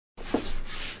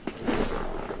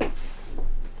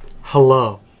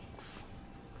Hello.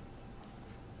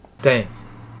 Dang.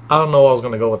 I don't know where I was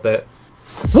gonna go with that.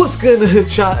 What's good in the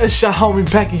hood, y'all? It's your homie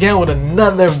back again with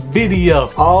another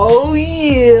video. Oh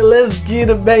yeah, let's get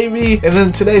it, baby. And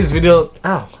in today's video,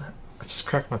 ow, I just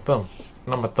cracked my thumb.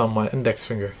 Not my thumb, my index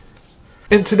finger.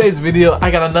 In today's video,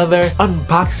 I got another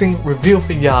unboxing review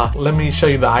for y'all. Let me show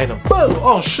you the item. Boom!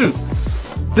 Oh shoot.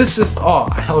 This is, oh,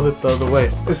 I held it the other way.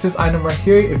 It's this item right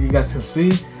here, if you guys can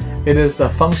see. It is the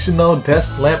functional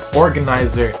desk lamp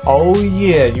organizer. Oh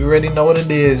yeah, you already know what it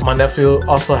is. My nephew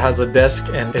also has a desk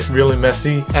and it's really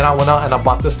messy. And I went out and I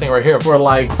bought this thing right here for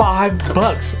like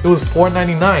 $5. It was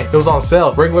 $4.99. It was on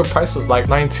sale. Regular price was like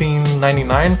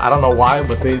 $19.99. I don't know why,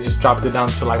 but they just dropped it down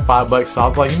to like $5. So I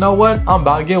was like, you know what? I'm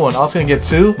about to get one. I was gonna get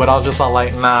two, but I was just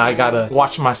like, nah, I gotta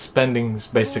watch my spendings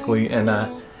basically. And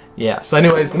yeah, so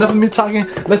anyways, enough of me talking.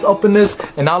 Let's open this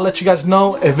and I'll let you guys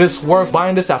know if it's worth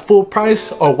buying this at full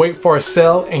price or wait for a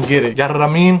sale and get it. You know what I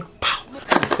mean? Pow.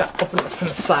 Just gotta open it from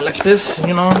the side like this,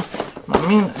 you know what I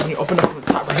mean? And you open it from the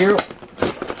top right here.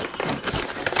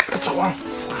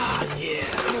 Ah, yeah.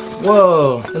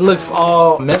 Whoa, it looks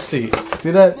all messy.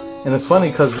 See that? And it's funny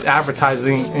because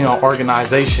advertising, you know,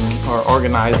 organization or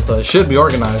organized, should be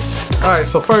organized. All right,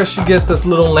 so first you get this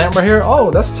little lamp right here.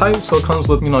 Oh, that's tight. So it comes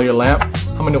with, you know, your lamp.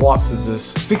 How many watts is this?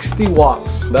 60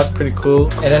 watts. That's pretty cool.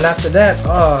 And then after that,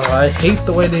 oh, I hate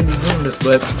the way they be doing this,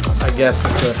 but I guess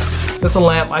it's a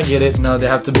lamp. I get it. You know, they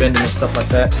have to bend it and stuff like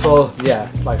that. So yeah,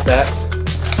 it's like that.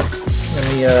 Let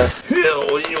me I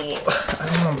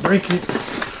don't want to break it.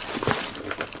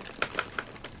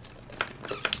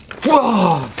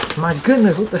 Whoa! My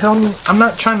goodness, what the hell? I'm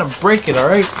not trying to break it,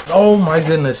 alright? Oh my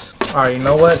goodness. Alright, you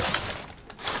know what?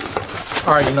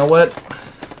 Alright, you know what?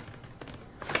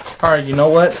 Alright, you know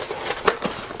what?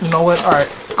 You know what? Alright,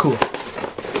 cool.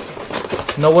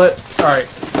 You know what? Alright.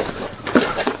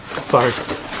 Sorry.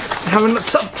 I'm having a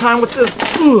tough time with this.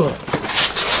 Ugh.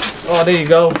 Oh, there you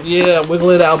go. Yeah, wiggle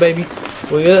it out, baby.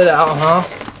 Wiggle it out, huh?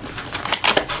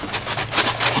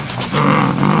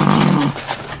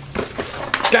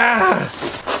 Ah!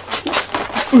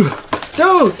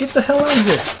 Dude, get the hell out of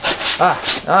here.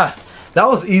 That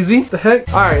was easy. What the heck?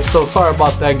 Alright, so sorry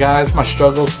about that, guys. My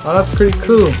struggles. Oh, that's pretty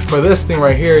cool. For this thing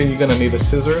right here, you're gonna need the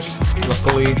scissors.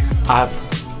 Luckily, I've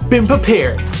been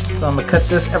prepared. So I'm gonna cut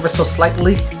this ever so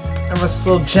slightly, ever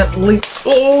so gently.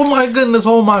 Oh my goodness,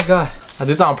 oh my god. I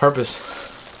did that on purpose.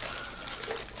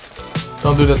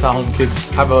 Don't do this at home, kids.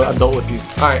 Have an adult with you.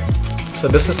 Alright, so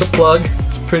this is the plug.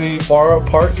 It's pretty far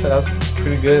apart, so that's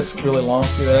pretty good. It's really long.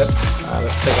 See that?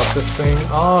 Let's take off this thing.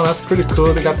 Oh, that's pretty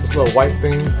cool. They got this little white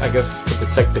thing. I guess it's to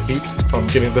protect the heat from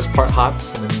getting this part hot,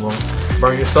 so then you won't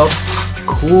burn yourself.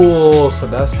 Cool. So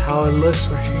that's how it looks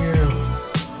right here.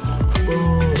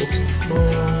 Boom. Oops.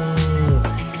 Boom.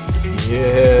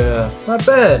 Yeah. Not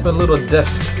bad. A little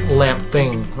desk lamp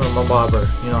thing from my barber.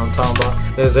 You know what I'm talking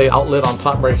about? There's a outlet on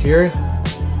top right here.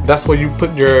 That's where you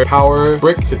put your power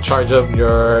brick to charge up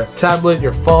your tablet,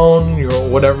 your phone, your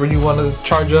whatever you want to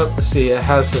charge up. Let's see, it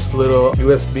has this little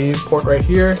USB port right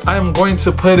here. I am going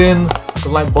to put in the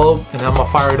light bulb and I'm gonna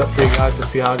fire it up for you guys to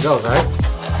see how it goes, right?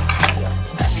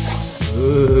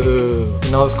 Ooh.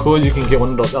 You know what's cool? You can get one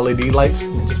of those LED lights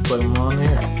and just put them on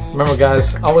here. Remember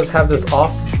guys, always have this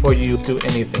off before you do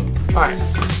anything. Alright,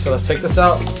 so let's take this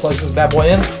out, plug this bad boy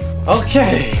in.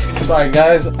 Okay, sorry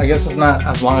guys, I guess it's not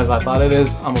as long as I thought it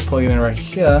is. I'm gonna plug it in right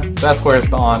here. That's where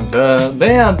it's on.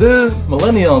 Damn, dude,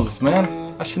 millennials,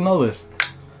 man. I should know this.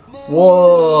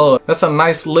 Whoa, that's a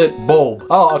nice lit bulb.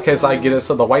 Oh, okay, so I get it.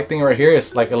 So the white thing right here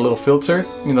is like a little filter,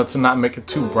 you know, to not make it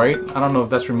too bright. I don't know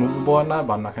if that's removable or not,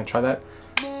 but I'm not gonna try that.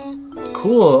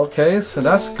 Cool, okay, so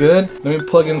that's good. Let me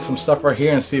plug in some stuff right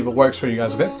here and see if it works for you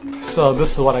guys, okay? So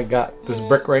this is what I got. This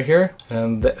brick right here,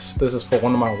 and this is for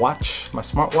one of my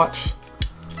smartwatch.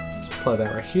 Just plug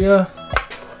that right here.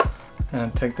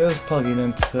 And take this, plug it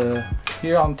into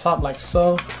here on top like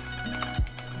so.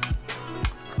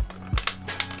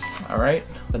 Alright,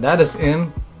 so that is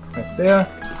in right there.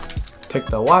 Take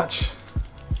the watch,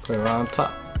 put it right on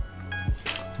top.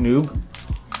 Noob.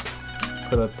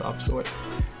 Put it the opposite way.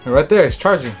 And right there, it's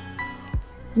charging.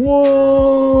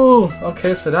 Whoa!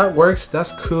 Okay, so that works.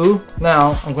 That's cool.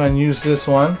 Now, I'm going to use this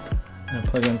one and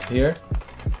plug it into here.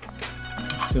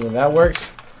 Let's see if that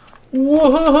works.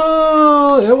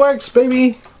 Whoa! It works,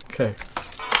 baby! Okay.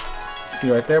 See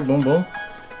right there? Boom, boom.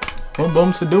 Boom,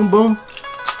 boom, sadoom, boom.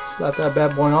 Slap that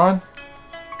bad boy on.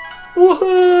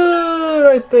 Woohoo!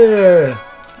 Right there.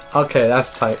 Okay,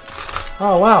 that's tight.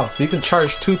 Oh wow, so you can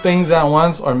charge two things at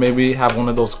once, or maybe have one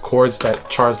of those cords that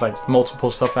charge like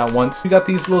multiple stuff at once. You got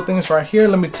these little things right here.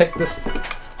 Let me take this,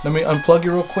 let me unplug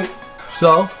it real quick.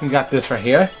 So, you got this right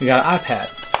here. You got an iPad.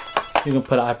 You can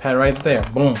put an iPad right there.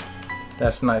 Boom.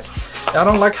 That's nice. I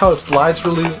don't like how it slides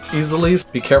really easily.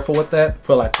 Be careful with that.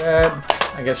 Put like that.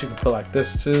 I guess you can put like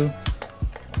this too.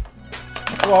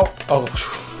 Whoa. Oh.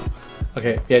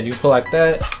 Okay. Yeah, you can put like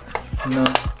that. You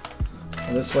know.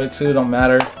 And this way too. Don't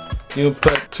matter. You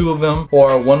put 2 of them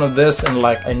or one of this in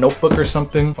like a notebook or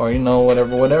something, or you know,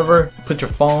 whatever. Put your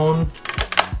phone.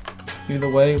 Either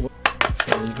way.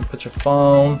 So you can put your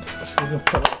phone. So you can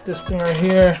put like this thing right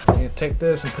here. You take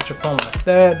this and put your phone like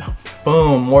that.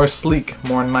 Boom. More sleek,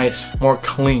 more nice, more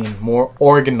clean, more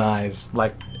organized,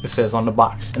 like it says on the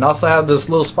box. And also have this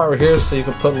little spot right here so you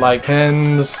can put like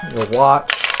pens, your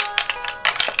watch.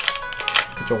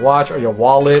 Your watch or your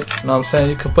wallet, you know what I'm saying?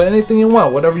 You can put anything you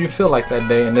want, whatever you feel like that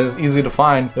day, and it's easy to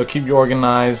find. It'll keep you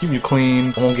organized, keep you clean,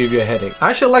 it won't give you a headache.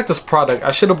 I actually like this product.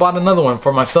 I should have bought another one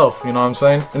for myself, you know what I'm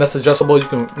saying? And that's adjustable. You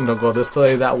can, you know, go this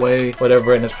way, that way,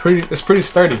 whatever, and it's pretty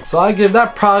sturdy. So I give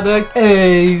that product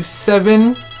a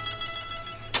 7.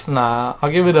 Nah,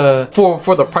 I'll give it a,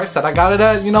 for the price that I got it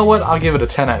at, you know what? I'll give it a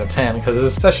 10 out of 10 because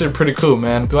it's actually pretty cool,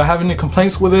 man. Do I have any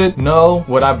complaints with it? No.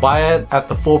 Would I buy it at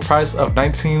the full price of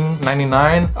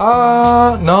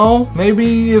 $19.99? No.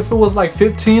 Maybe if it was like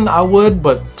 15, I would,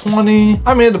 but 20,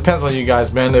 I mean, it depends on you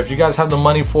guys, man. If you guys have the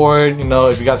money for it, you know,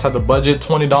 if you guys have the budget,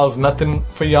 $20 nothing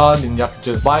for y'all, then you have to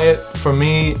just buy it. For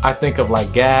me, I think of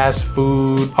like gas,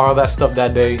 food, all that stuff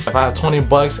that day. If I have 20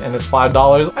 bucks and it's $5,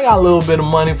 I got a little bit of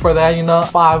money for that, you know,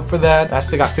 5 for that. I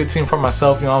still got 15 for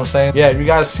myself, you know what I'm saying? Yeah, if you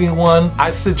guys see one,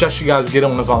 I suggest you guys get it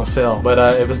when it's on sale. But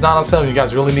if it's not on sale, you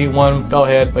guys really need one, go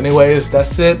ahead. But anyways,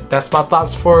 that's it. That's my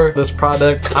thoughts for this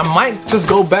product. I might just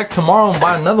go back tomorrow and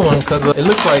buy another one because it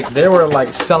looks like they were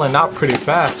like selling out pretty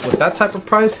fast with that type of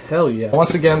price. Hell yeah.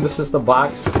 Once again, this is the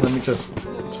box. Let me just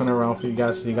turn it around for you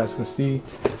guys so you guys can see.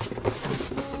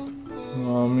 You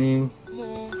know what I mean?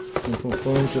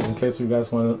 Just in case you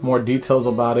guys want more details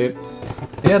about it.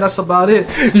 Yeah, that's about it.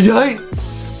 Yikes!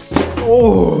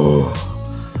 Oh,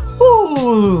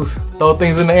 oh! Throw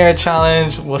things in the air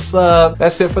challenge. What's up?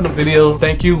 That's it for the video.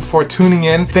 Thank you for tuning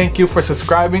in. Thank you for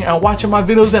subscribing and watching my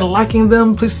videos and liking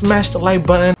them. Please smash the like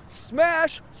button.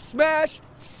 Smash, smash,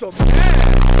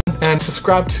 smash. And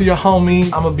subscribe to your homie.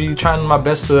 I'm gonna be trying my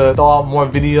best to throw out more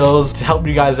videos to help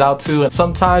you guys out too. And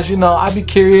sometimes, you know, I'd be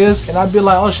curious and I'd be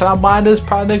like, oh, should I buy this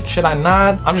product? Should I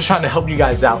not? I'm just trying to help you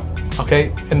guys out,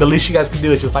 okay? And the least you guys can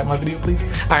do is just like my video, please.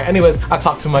 All right, anyways, I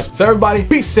talk too much. So everybody,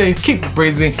 be safe, keep it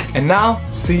breezy, and now,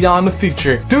 see y'all in the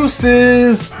future.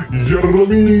 Deuces!